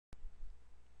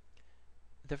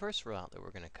The first rollout that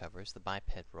we're going to cover is the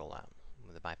biped rollout.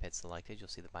 With the biped selected, you'll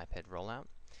see the biped rollout.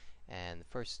 And the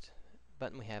first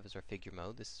button we have is our figure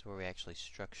mode. This is where we actually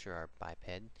structure our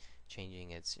biped,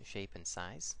 changing its shape and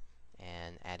size,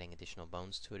 and adding additional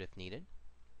bones to it if needed.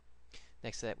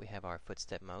 Next to that we have our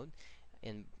footstep mode.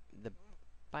 In the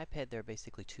biped, there are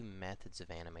basically two methods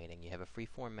of animating. You have a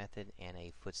freeform method and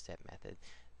a footstep method.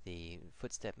 The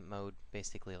footstep mode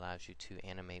basically allows you to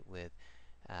animate with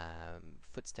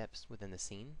footsteps within the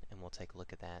scene, and we'll take a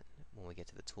look at that when we get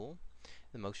to the tool.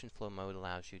 The motion flow mode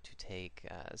allows you to take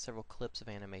several clips of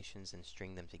animations and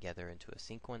string them together into a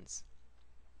sequence.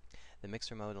 The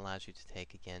mixer mode allows you to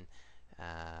take, again,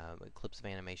 clips of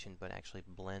animation but actually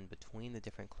blend between the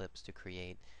different clips to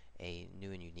create a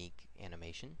new and unique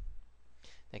animation.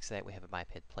 Next to that we have a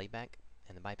biped playback,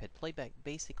 and the biped playback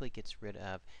basically gets rid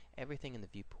of everything in the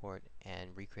viewport and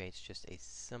recreates just a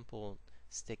simple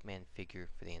stickman figure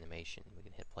for the animation. We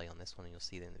can hit play on this one and you'll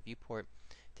see that in the viewport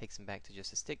takes them back to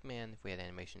just a stickman. If we had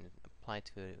animation applied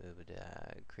to it, it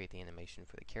would create the animation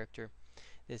for the character.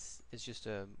 This is just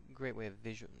a great way of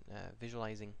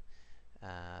visualizing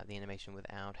the animation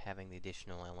without having the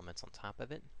additional elements on top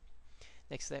of it.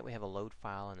 Next to that we have a load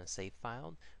file and a save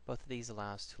file. Both of these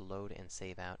allow us to load and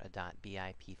save out a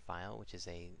 .bip file, which is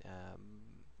a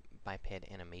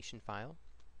biped animation file.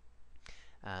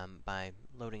 By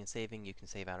loading and saving, you can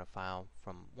save out a file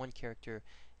from one character,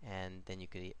 and then you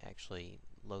could actually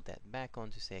load that back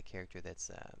onto, say, a character that's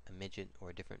a midget or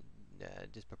a different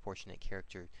disproportionate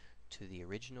character to the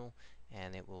original,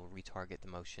 and it will retarget the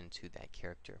motion to that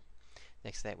character.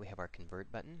 Next to that we have our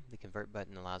convert button. The convert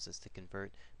button allows us to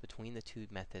convert between the two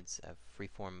methods of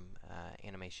freeform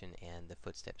animation and the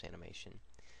footsteps animation.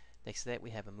 Next to that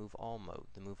we have a move all mode.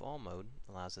 The move all mode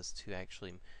allows us to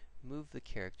actually move the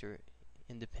character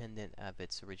independent of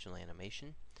its original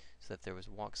animation. So if there was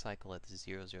a walk cycle at the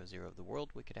 0, 0, 0 of the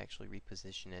world, we could actually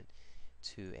reposition it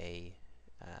to a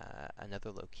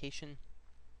another location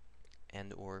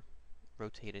and or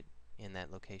rotate it in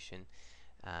that location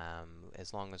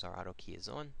as long as our auto key is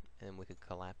on, and we could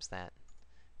collapse that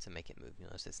to make it move. You'll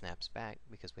notice it snaps back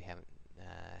because we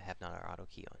have not our auto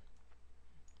key on.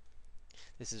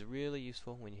 This is really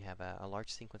useful when you have a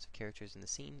large sequence of characters in the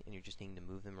scene and you're just needing to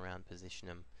move them around, position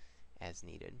them as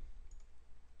needed.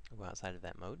 We'll go outside of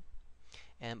that mode.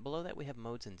 And below that we have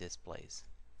modes and displays.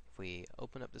 If we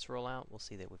open up this rollout, we'll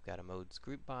see that we've got a modes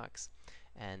group box,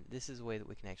 and this is a way that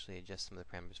we can actually adjust some of the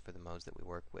parameters for the modes that we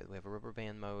work with. We have a rubber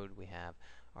band mode, we have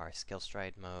our scale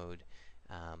stride mode.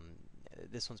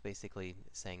 This one's basically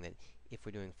saying that if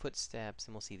we're doing footsteps,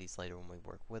 and we'll see these later when we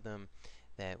work with them,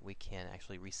 that we can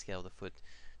actually rescale the foot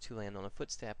to land on a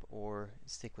footstep or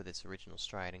stick with its original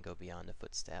stride and go beyond a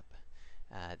footstep.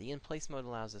 The in-place mode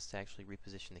allows us to actually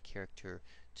reposition the character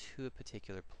to a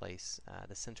particular place,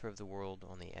 the center of the world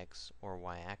on the X or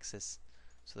Y axis,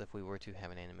 so that if we were to have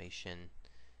an animation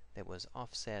that was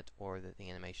offset, or that the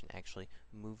animation actually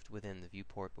moved within the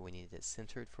viewport but we needed it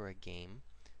centered for a game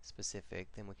specific,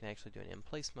 then we can actually do an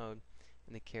in-place mode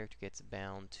and the character gets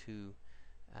bound to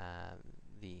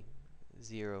the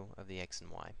 0 of the X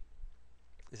and Y.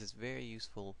 This is very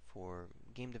useful for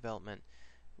game development,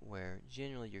 where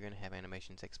generally you're going to have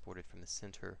animations exported from the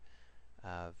center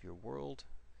of your world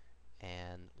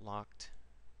and locked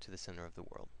to the center of the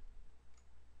world.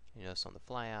 You notice on the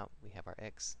flyout we have our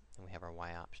X and we have our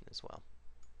Y option as well.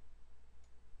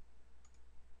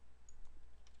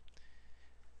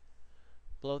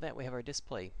 Below that we have our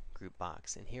display group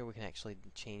box, and here we can actually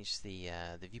change the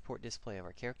viewport display of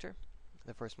our character.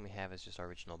 The first one we have is just our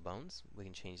original bones. We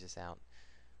can change this out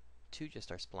to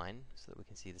just our spline so that we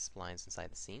can see the splines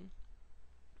inside the scene.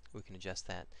 We can adjust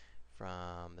that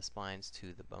from the splines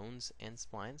to the bones and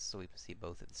splines so we can see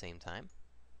both at the same time.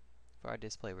 For our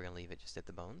display we're going to leave it just at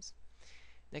the bones.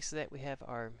 Next to that we have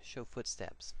our show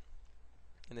footsteps.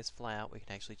 In this flyout we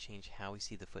can actually change how we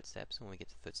see the footsteps. When we get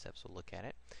to footsteps we'll look at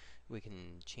it. We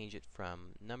can change it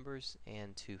from numbers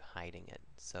and to hiding it,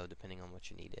 so depending on what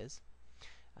your need is.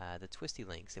 The twisty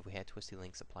links, if we had twisty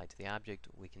links applied to the object,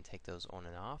 we can take those on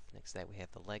and off. Next to that we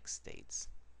have the leg states.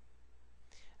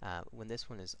 When this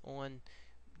one is on,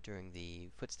 during the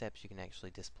footsteps you can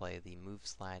actually display the move,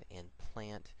 slide, and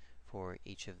plant for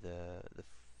each of the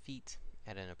feet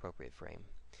at an appropriate frame.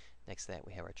 Next to that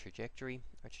we have our trajectory.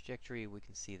 Our trajectory, we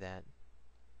can see that,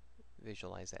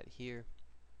 visualize that here.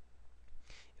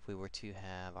 If we were to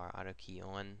have our auto key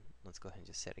on, let's go ahead and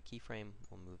just set a keyframe.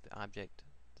 We'll move the object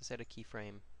to set a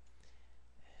keyframe,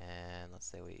 and let's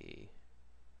say we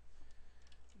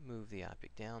move the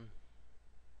object down,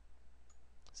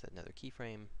 set another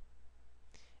keyframe,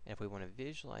 and if we want to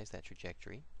visualize that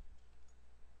trajectory,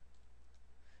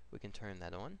 we can turn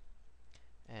that on,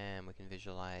 and we can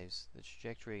visualize the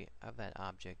trajectory of that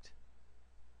object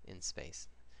in space.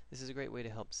 This is a great way to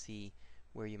help see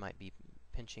where you might be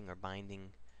pinching or binding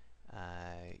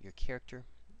your character,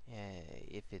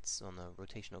 if it's on the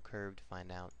rotational curve, to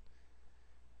find out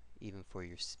even for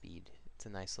your speed. It's a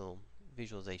nice little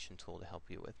visualization tool to help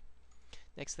you with.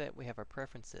 Next to that, we have our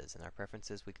preferences. In our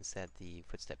preferences, we can set the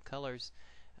footstep colors,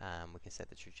 we can set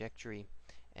the trajectory,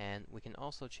 and we can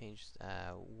also change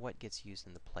what gets used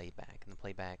in the playback. In the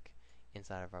playback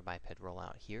inside of our biped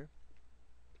rollout here,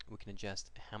 we can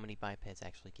adjust how many bipeds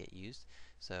actually get used.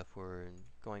 So if we're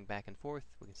going back and forth,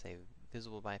 we can say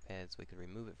visible bipeds, we can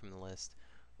remove it from the list,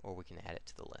 or we can add it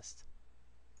to the list.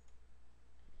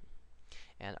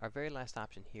 And our very last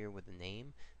option here with the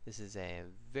name, this is a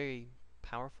very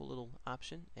powerful little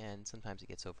option, and sometimes it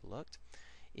gets overlooked.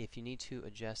 If you need to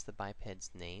adjust the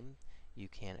biped's name, you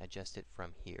can adjust it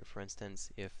from here. For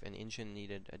instance, if an engine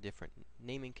needed a different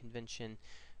naming convention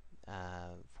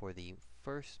for the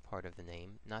first part of the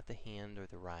name, not the hand or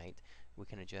the right, we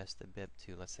can adjust the bip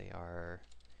to, let's say, our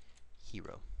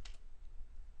hero.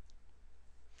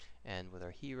 And with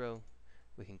our hero,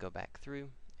 we can go back through,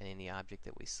 and any object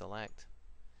that we select,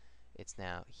 it's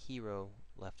now hero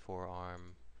left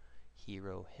forearm,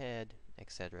 hero head,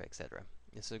 etc., etc.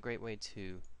 This is a great way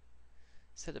to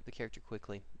set up the character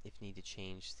quickly if you need to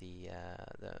change the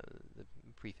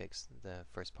prefix, the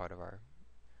first part of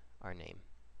our name.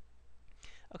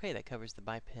 Okay, that covers the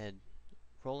biped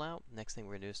rollout. Next thing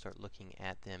we're going to do is start looking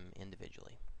at them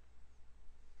individually.